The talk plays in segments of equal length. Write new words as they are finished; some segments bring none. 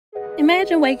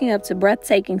Imagine waking up to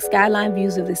breathtaking skyline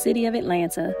views of the city of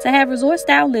Atlanta, to have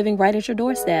resort-style living right at your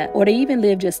doorstep, or to even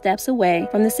live just steps away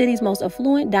from the city's most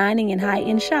affluent dining and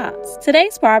high-end shops.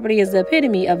 Today's property is the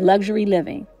epitome of luxury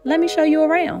living. Let me show you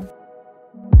around.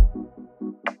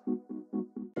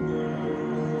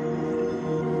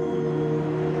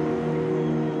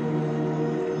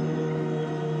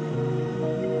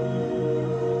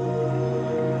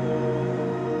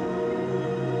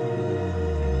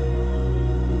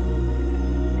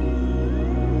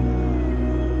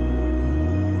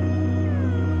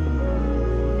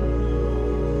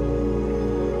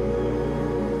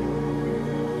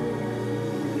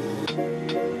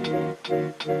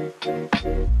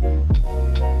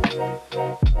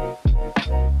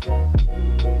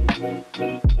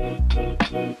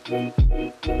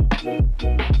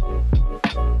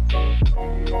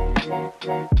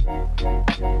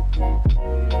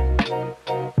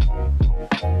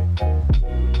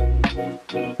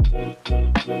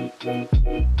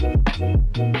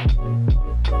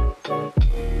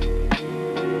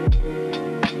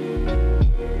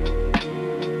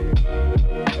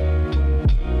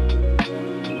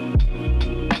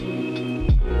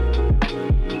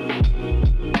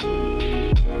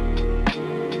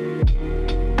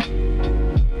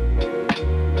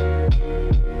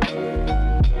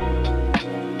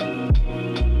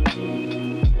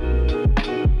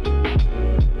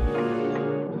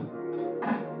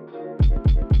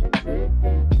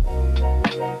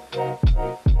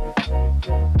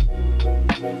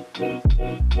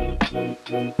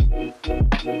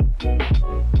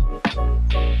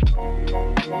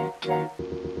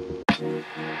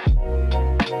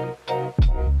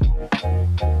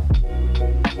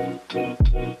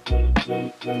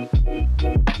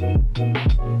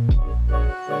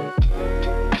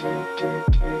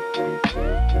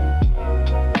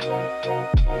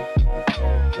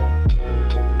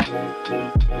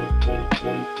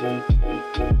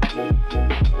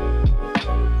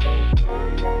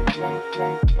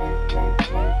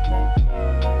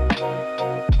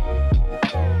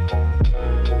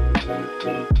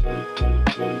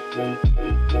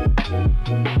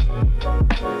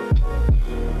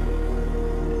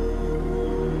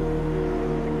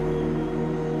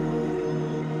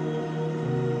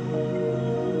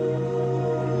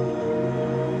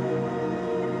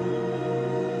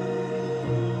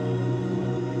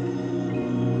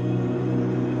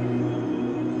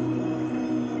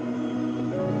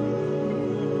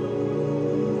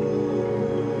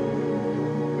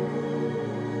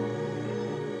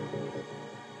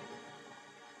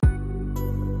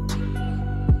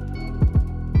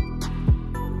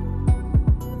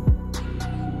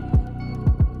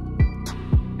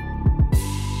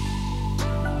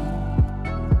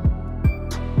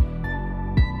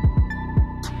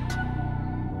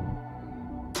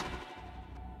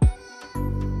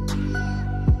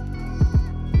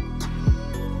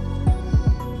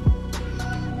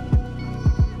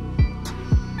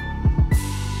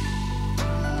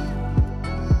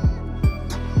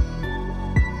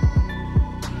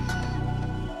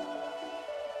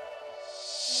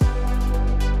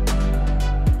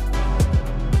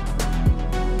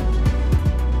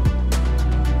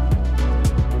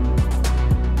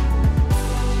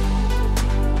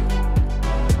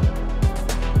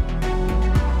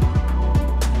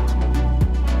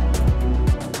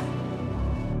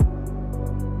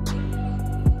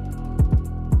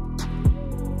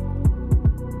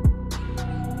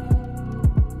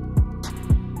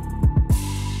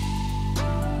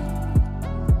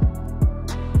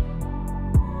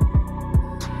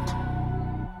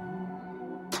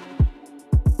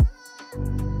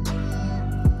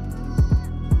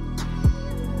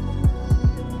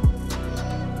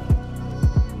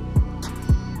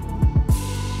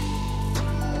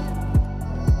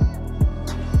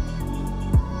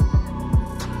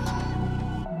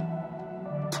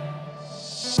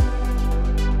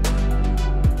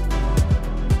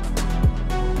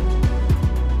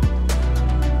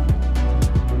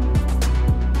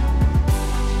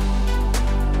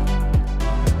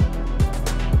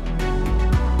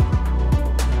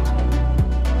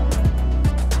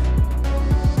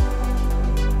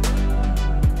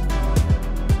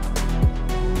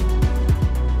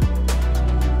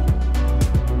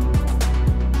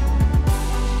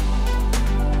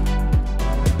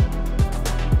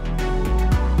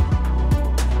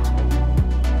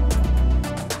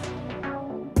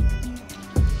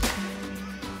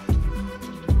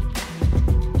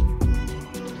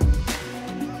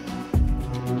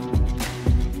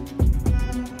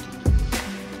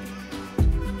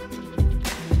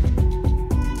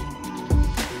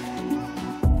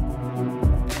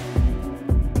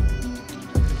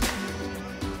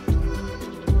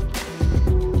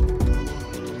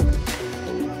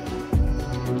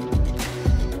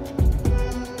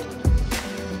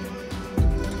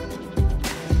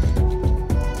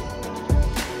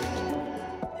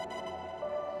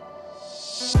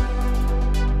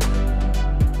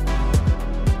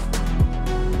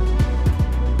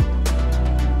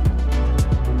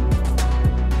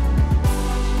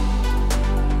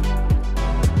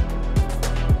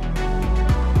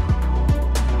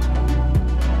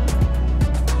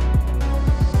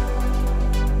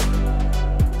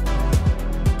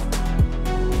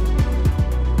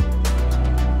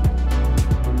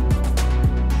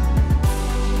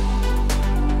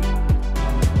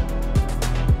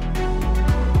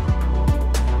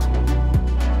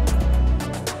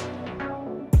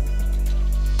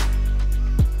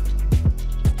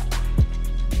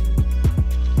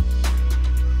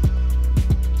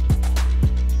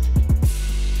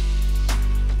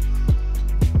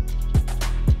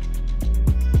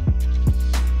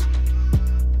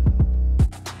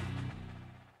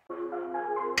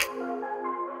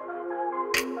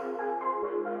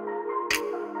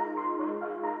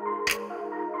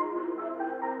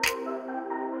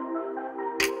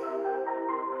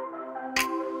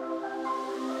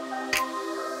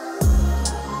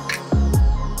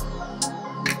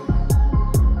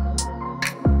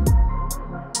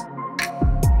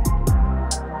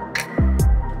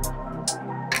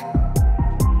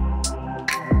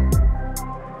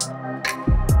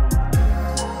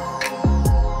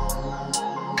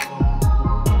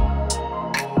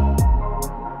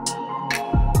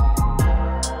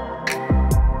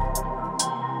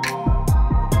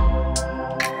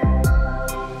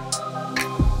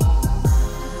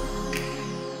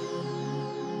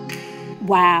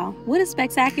 with a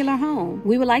spectacular home.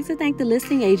 We would like to thank the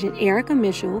listing agent Ericka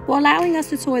for allowing us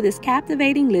to tour this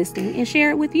captivating listing and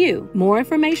share it with you. More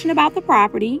information about the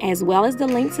property, as well as the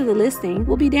link to the listing,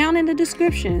 will be down in the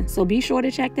description, so be sure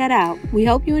to check that out. We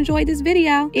hope you enjoyed this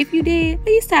video. If you did,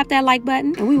 please tap that like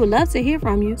button, and we would love to hear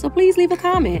from you, so please leave a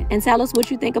comment and tell us what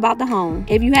you think about the home.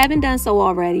 If you haven't done so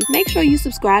already, make sure you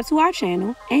subscribe to our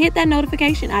channel and hit that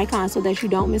notification icon so that you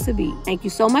don't miss a beat. Thank you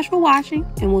so much for watching,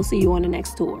 and we'll see you on the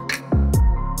next tour.